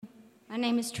My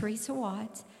name is Teresa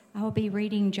Watts. I will be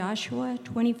reading Joshua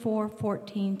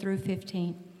 24:14 through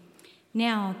 15.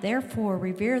 Now, therefore,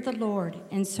 revere the Lord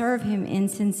and serve him in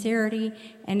sincerity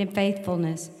and in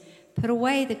faithfulness. Put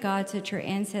away the gods that your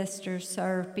ancestors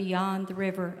served beyond the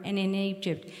river and in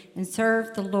Egypt, and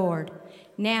serve the Lord.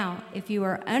 Now, if you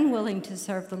are unwilling to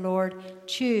serve the Lord,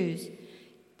 choose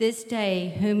this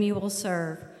day whom you will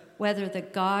serve, whether the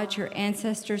gods your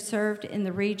ancestors served in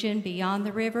the region beyond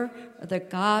the river or the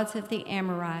gods of the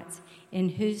Amorites in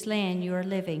whose land you are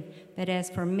living. But as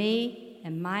for me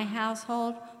and my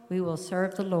household, we will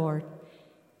serve the Lord.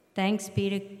 Thanks be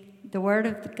to the word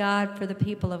of God for the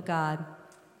people of God.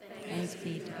 Thanks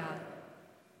be to God.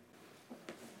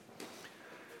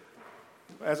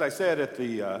 As I said at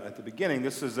the beginning,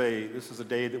 this is a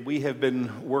day that we have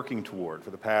been working toward for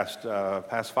the past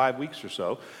 5 weeks or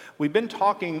so. We've been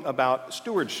talking about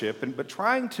stewardship, but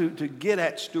trying to get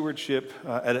at stewardship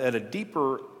at a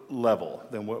deeper level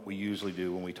than what we usually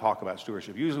do when we talk about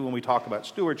stewardship. Usually, when we talk about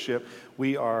stewardship,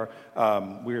 we are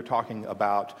talking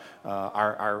about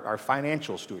our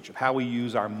financial stewardship, how we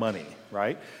use our money,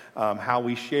 right? How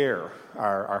we share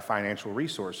our financial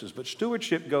resources. But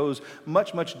stewardship goes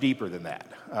much, much deeper than that.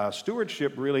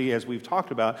 Stewardship really, as we've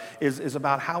talked about, is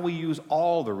about how we use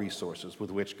all the resources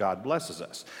with which God blesses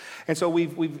us. And so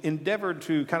we've endeavored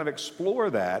to kind of explore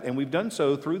that, and we've done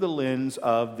so through the lens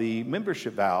of the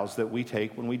membership vows that we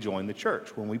take when we join the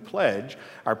church, when we pledge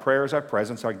our prayers, our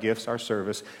presence, our gifts, our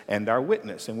service, and our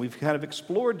witness. And we've kind of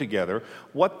explored together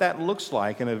what that looks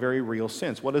like in a very real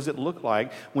sense. What does it look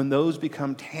like when those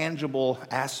become tangible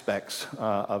aspects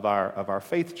of our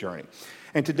faith journey?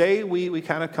 And today we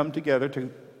kind of come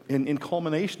together in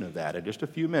culmination of that. In just a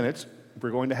few minutes, we're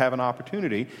going to have an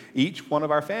opportunity, each one of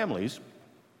our families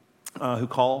who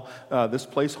call this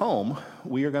place home,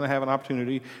 we are going to have an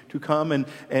opportunity to come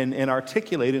and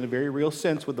articulate in a very real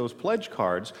sense with those pledge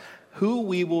cards who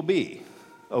we will be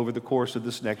over the course of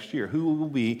this next year, who we will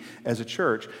be as a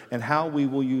church, and how we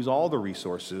will use all the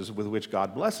resources with which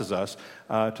God blesses us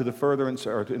to the furtherance,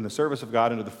 or in the service of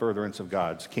God and to the furtherance of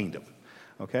God's kingdom.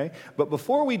 Okay? But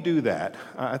before we do that,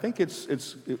 I think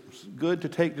it's good to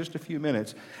take just a few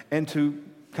minutes and to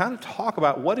kind of talk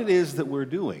about what it is that we're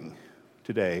doing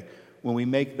today when we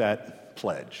make that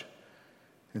pledge.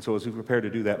 And so as we prepare to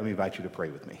do that, let me invite you to pray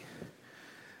with me.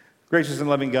 Gracious and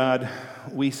loving God,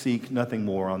 we seek nothing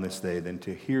more on this day than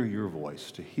to hear your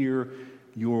voice, to hear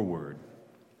your word.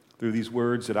 Through these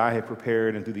words that I have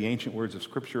prepared and through the ancient words of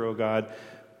Scripture, O God,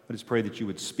 I just pray that you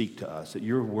would speak to us, that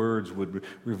your words would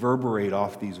reverberate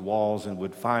off these walls and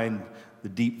would find the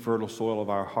deep, fertile soil of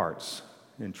our hearts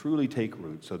and truly take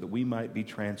root so that we might be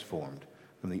transformed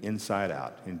from the inside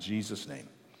out. In Jesus' name,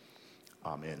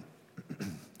 amen.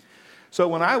 So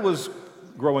when I was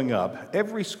growing up,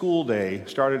 every school day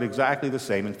started exactly the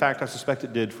same. In fact, I suspect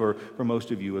it did for most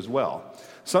of you as well.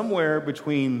 Somewhere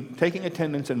between taking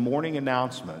attendance and morning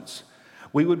announcements,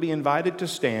 we would be invited to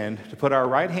stand, to put our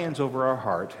right hands over our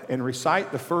heart, and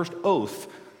recite the first oath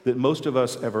that most of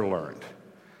us ever learned.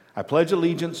 I pledge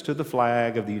allegiance to the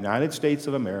flag of the United States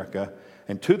of America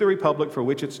and to the republic for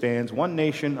which it stands, one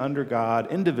nation under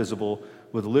God, indivisible,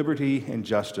 with liberty and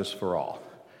justice for all.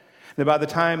 Now, by the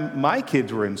time my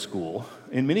kids were in school,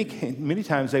 and many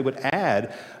times they would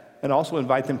add and also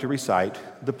invite them to recite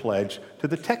the pledge to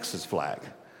the Texas flag.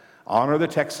 Honor the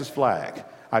Texas flag.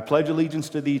 I pledge allegiance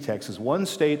to thee, Texas, one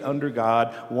state under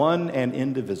God, one and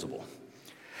indivisible.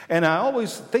 And I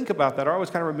always think about that, or I always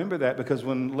kind of remember that, because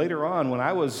later on, when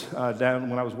I was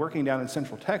working down in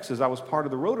Central Texas, I was part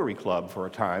of the Rotary Club for a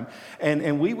time,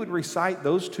 and we would recite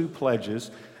those two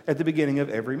pledges at the beginning of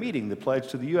every meeting, the pledge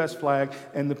to the U.S. flag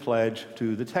and the pledge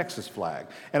to the Texas flag.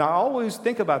 And I always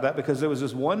think about that because there was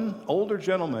this one older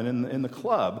gentleman in the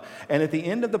club, and at the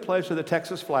end of the pledge to the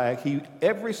Texas flag, he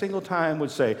every single time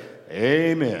would say,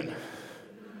 "Amen."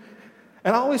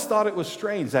 And I always thought it was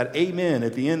strange, that amen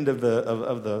at the end of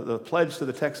the pledge to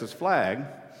the Texas flag.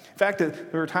 In fact, there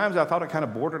were times I thought it kind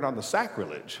of bordered on the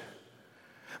sacrilege.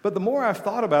 But the more I've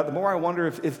thought about it, the more I wonder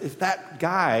if that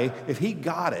guy, if he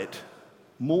got it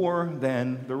more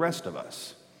than the rest of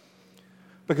us.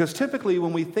 Because typically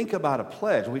when we think about a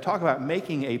pledge, when we talk about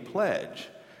making a pledge,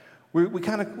 we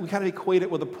kind of equate it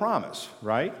with a promise,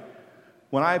 right?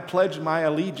 When I pledge my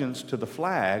allegiance to the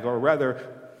flag, or rather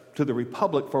to the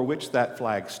republic for which that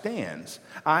flag stands,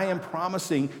 I am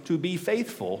promising to be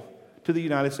faithful to the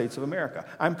United States of America.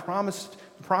 I'm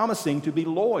promising to be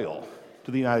loyal to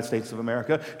the United States of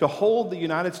America, to hold the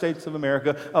United States of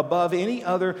America above any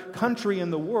other country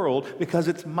in the world because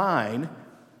it's mine,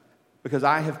 because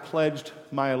I have pledged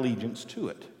my allegiance to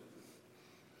it.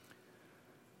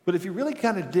 But if you really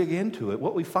kind of dig into it,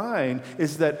 what we find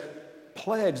is that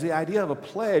pledge, the idea of a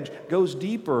pledge, goes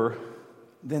deeper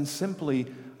than simply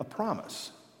a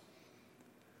promise.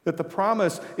 That the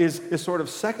promise is sort of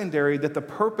secondary, that the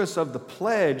purpose of the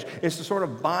pledge is to sort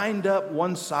of bind up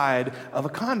one side of a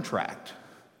contract.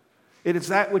 It is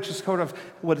that which is sort of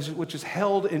which is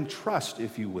held in trust,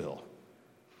 if you will.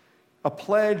 A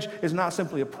pledge is not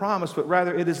simply a promise, but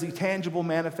rather it is the tangible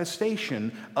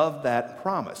manifestation of that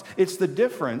promise. It's the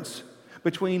difference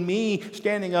between me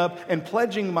standing up and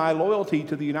pledging my loyalty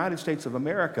to the United States of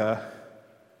America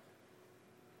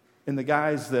and the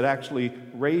guys that actually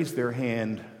raised their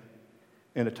hand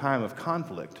in a time of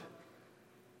conflict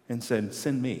and said,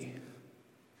 "Send me.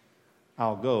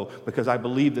 I'll go," because I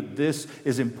believe that this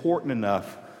is important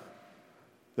enough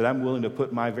that I'm willing to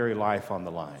put my very life on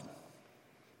the line.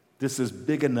 This is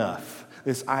big enough.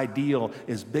 This ideal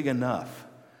is big enough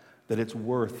that it's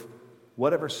worth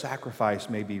whatever sacrifice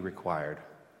may be required.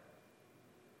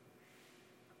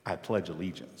 I pledge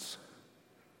allegiance.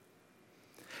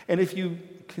 And if you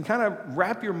can kind of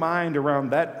wrap your mind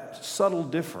around that subtle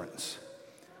difference,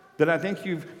 then I think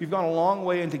you've gone a long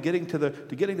way into getting to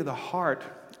the heart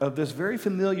of this very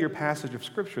familiar passage of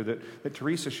Scripture that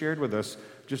Teresa shared with us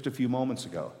just a few moments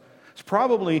ago. It's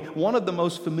probably one of the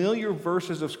most familiar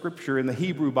verses of Scripture in the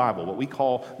Hebrew Bible, what we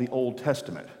call the Old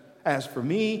Testament. "As for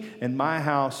me and my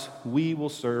house, we will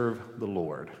serve the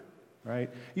Lord."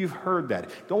 Right? You've heard that.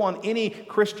 Go on any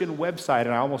Christian website,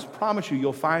 and I almost promise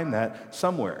you'll find that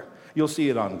somewhere. You'll see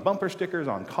it on bumper stickers,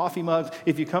 on coffee mugs.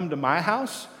 If you come to my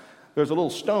house, there's a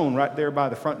little stone right there by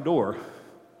the front door.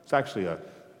 It's actually a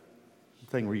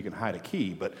thing where you can hide a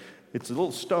key, but it's a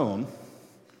little stone,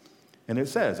 and it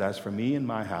says, "As for me and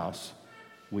my house,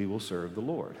 we will serve the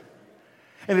Lord."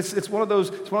 And it's one of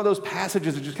those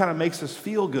passages that just kind of makes us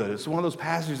feel good. It's one of those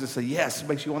passages that say yes,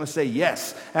 makes you want to say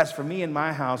yes. "As for me and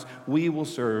my house, we will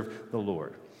serve the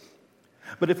Lord."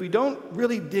 But if we don't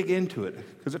really dig into it,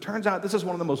 because it turns out this is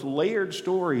one of the most layered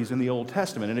stories in the Old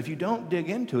Testament, and if you don't dig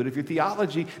into it, if your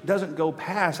theology doesn't go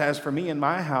past "as for me and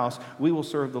my house, we will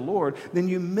serve the Lord," then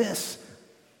you miss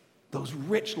those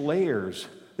rich layers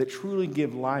that truly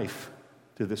give life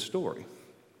to this story.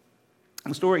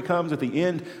 The story comes at the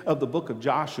end of the book of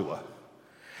Joshua.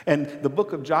 And the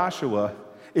book of Joshua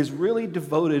is really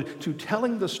devoted to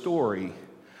telling the story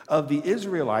of the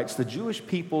Israelites, the Jewish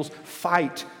people's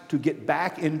fight to get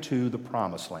back into the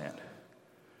Promised Land.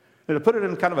 And to put it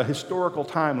in kind of a historical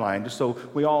timeline, just so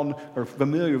we all are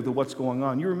familiar with what's going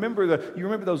on. You remember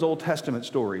those Old Testament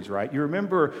stories, right? You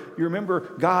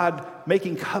remember God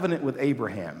making covenant with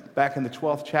Abraham back in the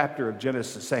 12th chapter of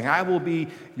Genesis, saying, "I will be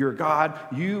your God,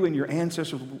 you and your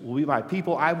ancestors will be my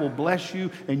people, I will bless you,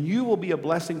 and you will be a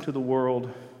blessing to the world.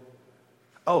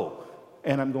 Oh,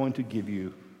 and I'm going to give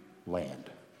you land.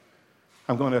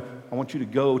 I want you to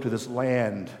go to this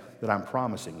land that I'm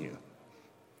promising you,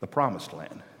 the Promised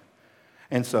Land."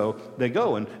 And so they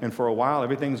go, and for a while,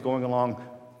 everything's going along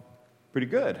pretty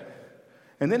good.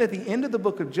 And then at the end of the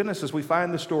book of Genesis, we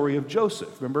find the story of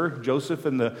Joseph. Remember Joseph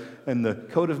and the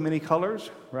coat of many colors,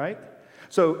 right?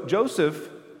 So Joseph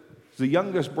is the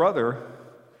youngest brother,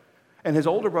 and his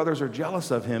older brothers are jealous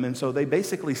of him, and so they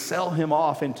basically sell him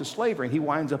off into slavery, and he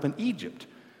winds up in Egypt.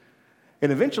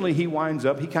 And eventually he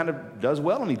kind of does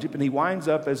well in Egypt, and he winds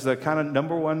up as the kind of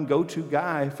number one go-to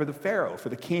guy for the Pharaoh, for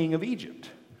the king of Egypt.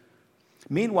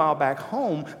 Meanwhile, back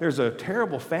home, there's a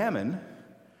terrible famine,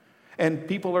 and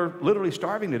people are literally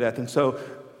starving to death. And so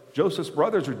Joseph's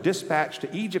brothers are dispatched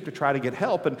to Egypt to try to get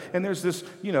help, and there's this,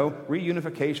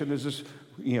 reunification. There's this,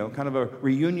 kind of a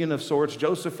reunion of sorts.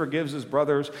 Joseph forgives his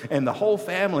brothers, and the whole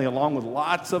family, along with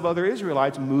lots of other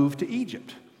Israelites, move to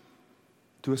Egypt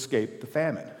to escape the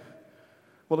famine.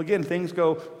 Well, again, things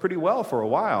go pretty well for a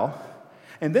while,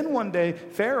 and then one day,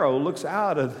 Pharaoh looks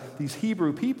out at these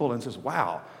Hebrew people and says,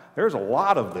 "Wow, there's a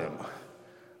lot of them.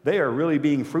 They are really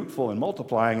being fruitful and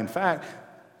multiplying. In fact,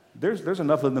 there's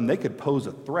enough of them they could pose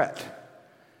a threat."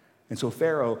 And so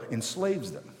Pharaoh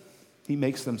enslaves them. He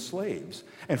makes them slaves.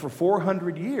 And for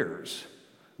 400 years,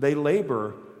 they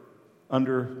labor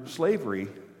under slavery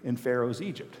in Pharaoh's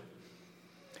Egypt.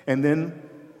 And then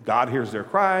God hears their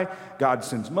cry. God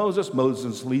sends Moses.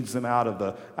 Moses leads them out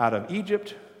of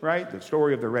Egypt, right? The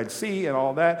story of the Red Sea and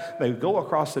all that. They go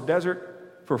across the desert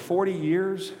for 40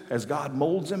 years as God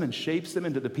molds them and shapes them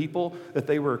into the people that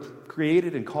they were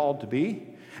created and called to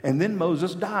be. And then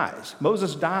Moses dies.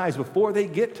 Moses dies before they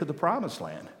get to the Promised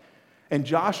Land. And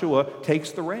Joshua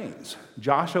takes the reins.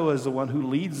 Joshua is the one who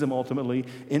leads them ultimately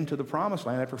into the Promised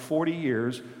Land after 40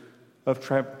 years of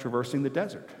traversing the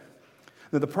desert.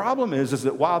 Now, the problem is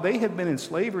that while they have been in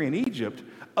slavery in Egypt,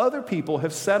 other people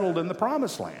have settled in the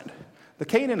Promised Land. The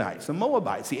Canaanites, the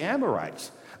Moabites, the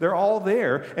Amorites. They're all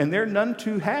there, and they're none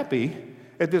too happy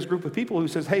at this group of people who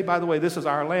says, hey, by the way, this is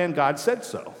our land, God said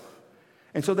so.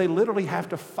 And so they literally have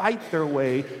to fight their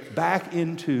way back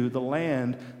into the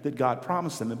land that God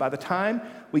promised them. And by the time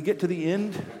we get to the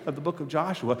end of the book of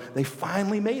Joshua, they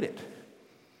finally made it.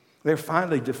 They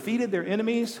finally defeated their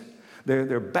enemies.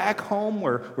 They're back home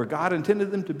where God intended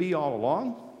them to be all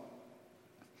along.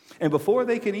 And before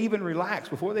they can even relax,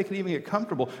 before they can even get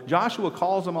comfortable, Joshua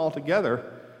calls them all together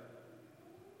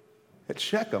at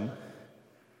Shechem,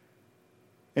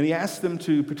 and he asks them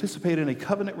to participate in a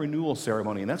covenant renewal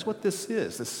ceremony. And that's what this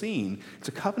is, the scene. It's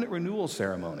a covenant renewal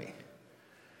ceremony.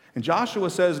 And Joshua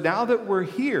says, now that we're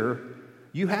here,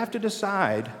 you have to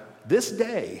decide this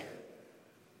day,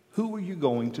 who are you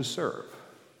going to serve?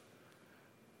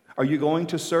 Are you going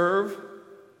to serve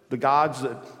the gods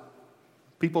that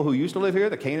people who used to live here,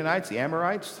 the Canaanites, the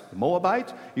Amorites, the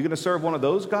Moabites? You're going to serve one of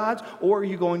those gods, or are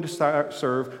you going to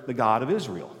serve the God of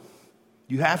Israel?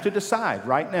 You have to decide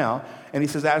right now. And he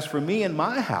says, as for me and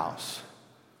my house,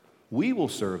 we will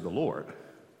serve the Lord.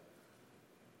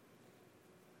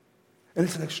 And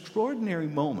it's an extraordinary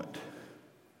moment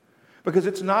because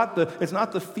it's not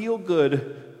the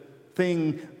feel-good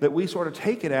thing that we sort of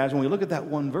take it as when we look at that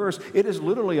one verse. It is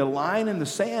literally a line in the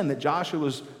sand that Joshua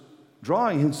was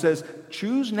drawing and says,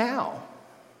 choose now.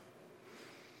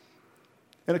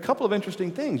 And a couple of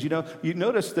interesting things. You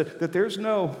notice that there's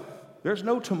no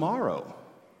tomorrow.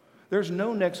 There's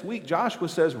no next week. Joshua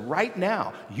says, right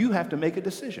now, you have to make a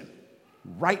decision.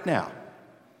 Right now.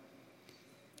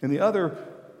 And the other,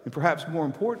 and perhaps more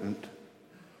important,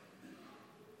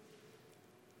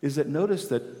 is that notice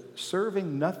that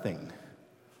serving nothing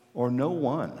or no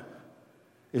one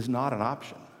is not an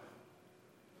option.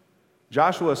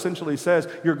 Joshua essentially says,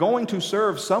 you're going to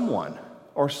serve someone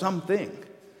or something.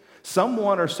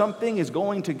 Someone or something is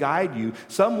going to guide you.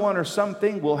 Someone or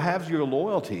something will have your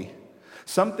loyalty.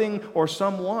 Something or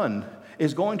someone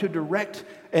is going to direct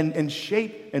and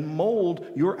shape and mold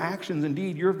your actions,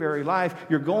 indeed your very life.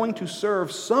 You're going to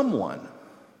serve someone.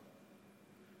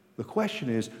 The question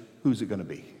is, who's it going to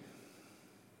be?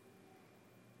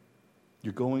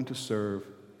 You're going to serve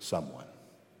someone.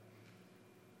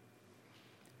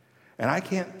 And I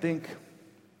can't think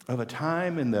of a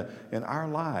time in our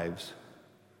lives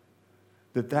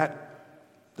that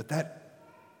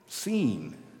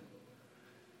scene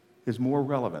is more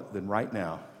relevant than right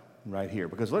now, right here.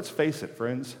 Because let's face it,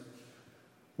 friends,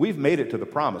 we've made it to the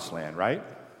promised land, right?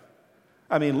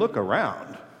 I mean, look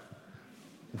around.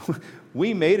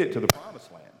 We made it to the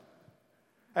promised land.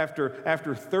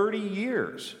 After 30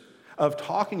 years of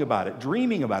talking about it,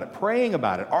 dreaming about it, praying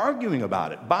about it, arguing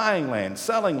about it, buying land,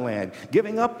 selling land,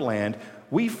 giving up land,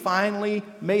 we finally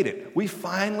made it. We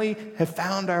finally have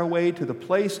found our way to the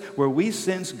place where we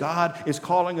sense God is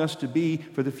calling us to be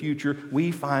for the future.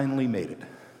 We finally made it.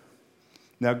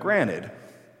 Now, granted,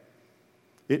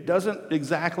 it doesn't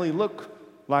exactly look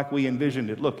like we envisioned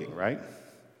it looking, right?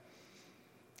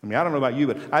 I mean, I don't know about you,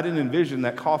 but I didn't envision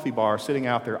that coffee bar sitting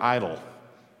out there idle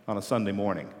on a Sunday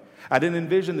morning. I didn't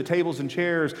envision the tables and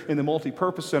chairs in the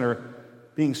multi-purpose center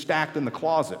being stacked in the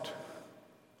closet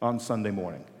on Sunday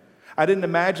morning. I didn't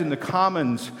imagine the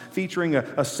commons featuring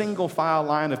a single file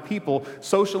line of people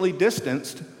socially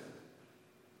distanced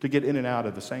to get in and out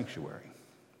of the sanctuary.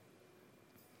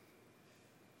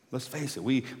 Let's face it,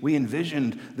 we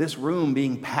envisioned this room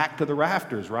being packed to the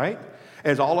rafters, right?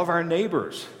 As all of our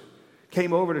neighbors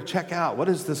came over to check out, what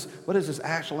is this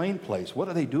Ash Lane place? What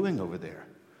are they doing over there?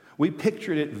 We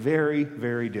pictured it very,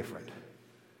 very different.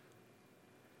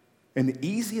 And the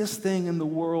easiest thing in the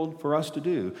world for us to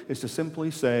do is to simply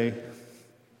say,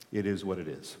 it is what it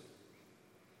is.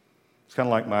 It's kind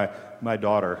of like my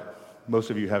daughter.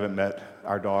 Most of you haven't met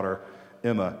our daughter,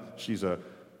 Emma. She's a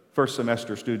first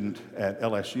semester student at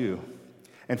LSU.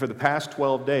 And for the past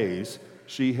 12 days,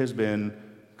 she has been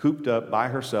cooped up by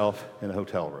herself in a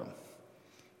hotel room.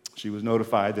 She was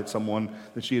notified that someone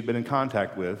that she had been in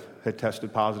contact with had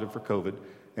tested positive for COVID,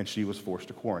 and she was forced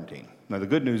to quarantine. Now, the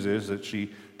good news is that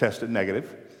she tested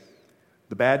negative.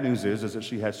 The bad news is that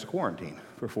she has to quarantine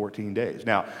for 14 days.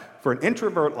 Now, for an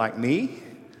introvert like me,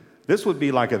 this would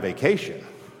be like a vacation.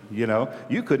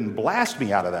 You couldn't blast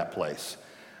me out of that place.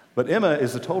 But Emma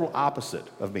is the total opposite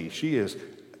of me. She is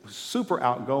super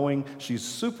outgoing. She's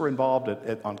super involved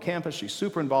on campus. She's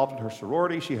super involved in her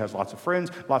sorority. She has lots of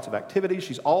friends, lots of activities.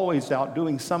 She's always out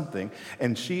doing something,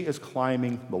 and she is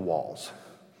climbing the walls.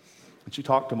 And she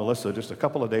talked to Melissa just a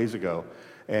couple of days ago,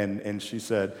 and she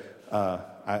said,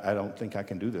 I don't think I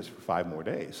can do this for 5 more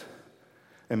days.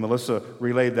 And Melissa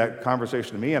relayed that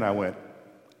conversation to me, and I went,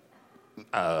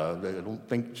 I don't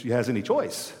think she has any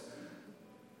choice.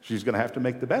 She's going to have to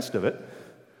make the best of it.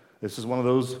 This is one of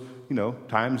those,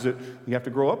 times that you have to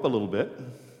grow up a little bit.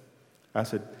 I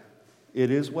said,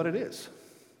 it is what it is.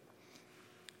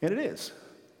 And it is.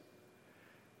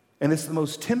 And it's the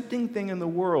most tempting thing in the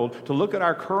world to look at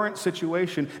our current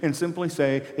situation and simply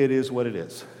say, it is what it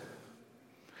is.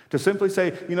 To simply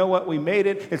say, you know what, we made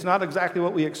it. It's not exactly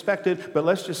what we expected, but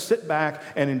let's just sit back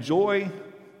and enjoy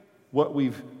what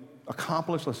we've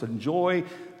accomplished. Let's enjoy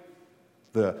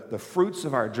the fruits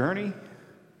of our journey.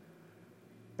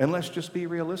 And let's just be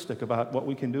realistic about what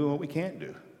we can do and what we can't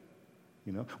do.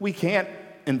 We can't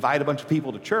invite a bunch of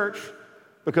people to church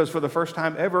because for the first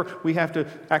time ever, we have to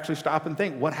actually stop and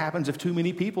think, what happens if too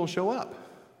many people show up?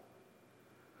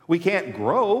 We can't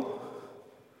grow.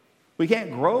 We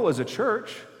can't grow as a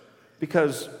church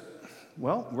because,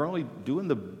 we're only doing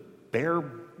the bare,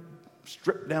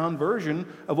 stripped-down version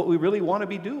of what we really want to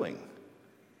be doing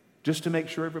just to make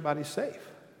sure everybody's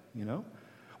safe,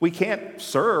 We can't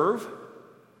serve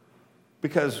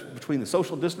because between the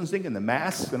social distancing and the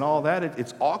masks and all that,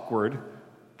 it's awkward,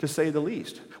 to say the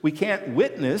least. We can't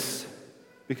witness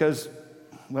because,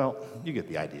 you get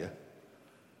the idea.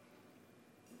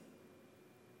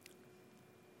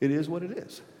 It is what it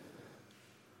is.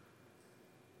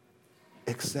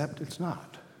 Except it's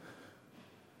not.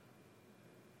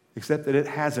 Except that it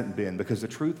hasn't been, because the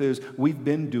truth is we've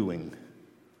been doing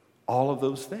all of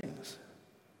those things.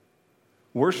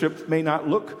 Worship may not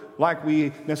look like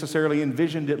we necessarily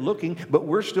envisioned it looking, but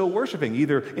we're still worshiping,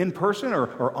 either in person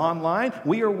or online.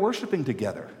 We are worshiping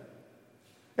together.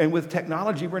 And with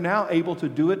technology, we're now able to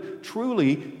do it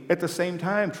truly at the same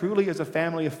time, truly as a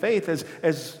family of faith,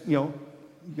 as you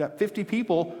got 50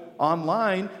 people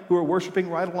online who are worshiping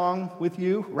right along with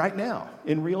you right now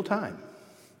in real time.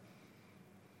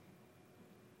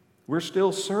 We're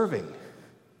still serving.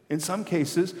 In some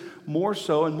cases, more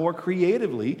so and more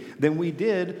creatively than we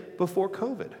did before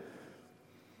COVID.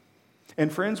 And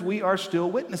friends, we are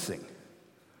still witnessing.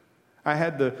 I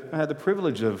had the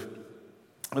privilege of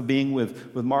being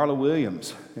with Marla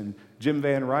Williams and Jim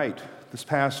Van Wright this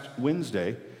past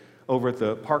Wednesday over at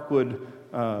the Parkwood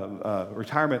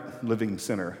Retirement Living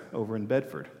Center over in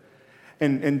Bedford.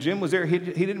 And Jim was there. He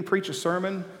didn't preach a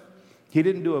sermon. He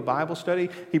didn't do a Bible study.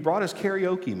 He brought his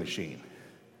karaoke machine.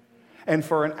 And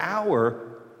for an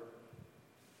hour,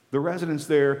 the residents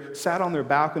there sat on their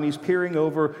balconies peering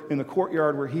over in the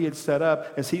courtyard where he had set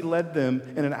up as he led them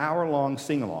in an hour-long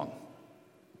sing-along.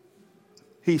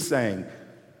 He sang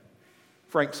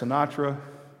Frank Sinatra,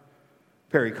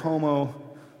 Perry Como.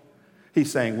 He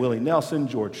sang Willie Nelson,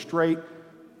 George Strait,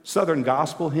 Southern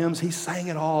gospel hymns. He sang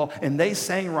it all, and they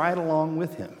sang right along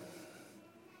with him.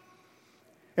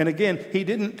 And again, he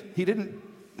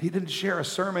didn't share a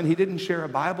sermon. He didn't share a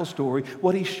Bible story.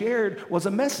 What he shared was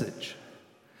a message.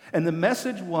 And the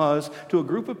message was to a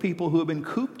group of people who have been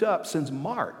cooped up since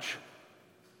March.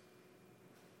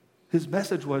 His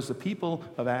message was, the people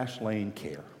of Ash Lane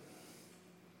care.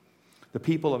 The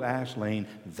people of Ash Lane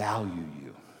value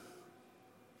you.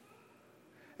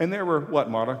 And there were, what,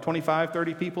 Marta, 25,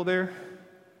 30 people there?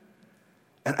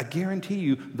 And I guarantee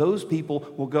you, those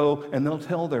people will go and they'll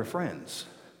tell their friends.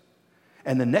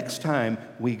 And the next time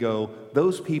we go,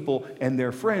 those people and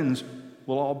their friends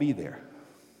will all be there.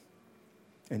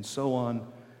 And so on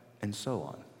and so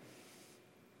on.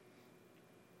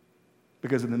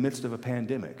 Because in the midst of a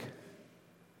pandemic,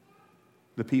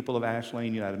 the people of Ash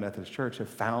Lane United Methodist Church have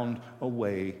found a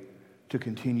way to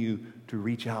continue to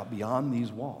reach out beyond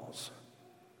these walls.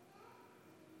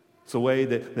 It's a way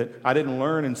that I didn't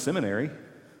learn in seminary.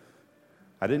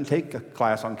 I didn't take a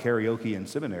class on karaoke in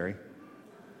seminary.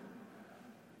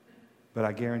 But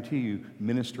I guarantee you,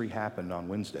 ministry happened on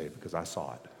Wednesday because I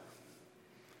saw it.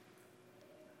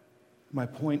 My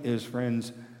point is,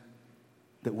 friends,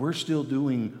 that we're still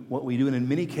doing what we do. And in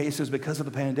many cases, because of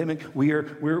the pandemic,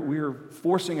 we're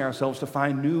forcing ourselves to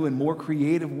find new and more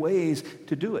creative ways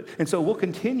to do it. And so we'll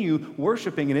continue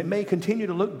worshiping, and it may continue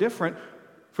to look different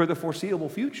for the foreseeable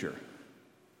future.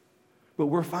 But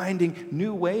we're finding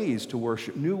new ways to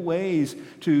worship, new ways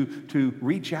to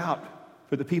reach out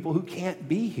for the people who can't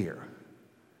be here.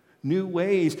 New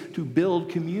ways to build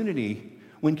community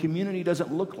when community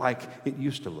doesn't look like it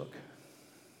used to look.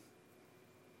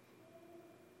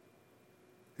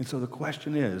 And so the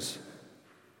question is,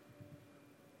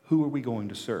 who are we going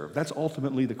to serve? That's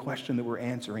ultimately the question that we're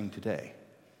answering today.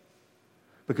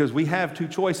 Because we have two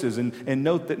choices, and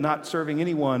note that not serving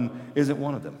anyone isn't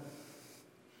one of them.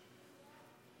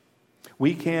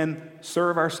 We can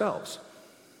serve ourselves.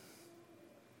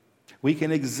 We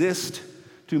can exist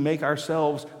to make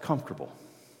ourselves comfortable.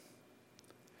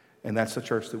 And that's the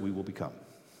church that we will become.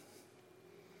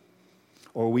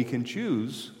 Or we can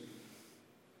choose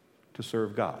to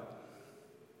serve God.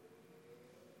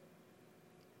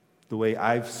 the way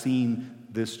I've seen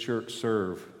this church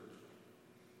serve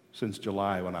since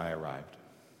July when I arrived.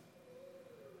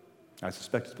 I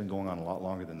suspect it's been going on a lot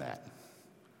longer than that.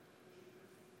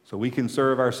 So we can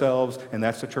serve ourselves, and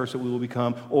that's the church that we will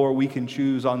become, or we can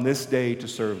choose on this day to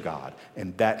serve God,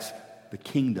 and that's the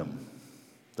kingdom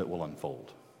that will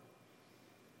unfold.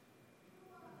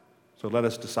 So let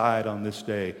us decide on this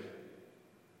day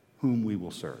whom we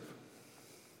will serve.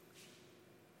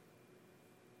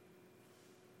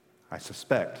 I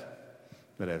suspect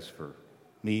that as for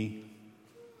me,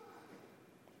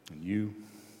 and you,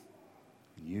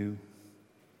 and you,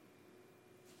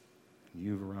 and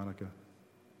you, Veronica,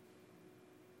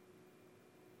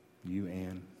 you,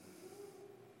 Ann,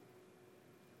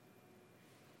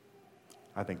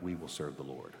 I think we will serve the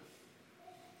Lord.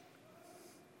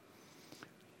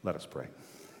 Let us pray.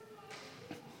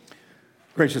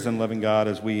 Gracious and loving God,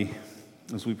 as we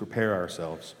prepare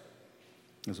ourselves,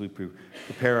 as we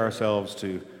prepare ourselves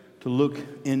to look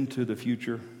into the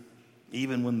future,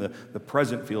 even when the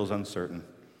present feels uncertain,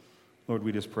 Lord,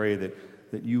 we just pray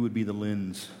that you would be the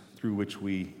lens through which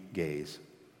we gaze,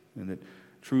 and that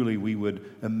truly we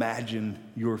would imagine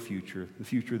your future, the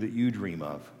future that you dream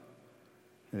of,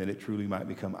 and that it truly might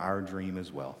become our dream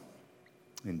as well.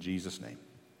 In Jesus' name,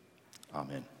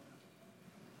 amen.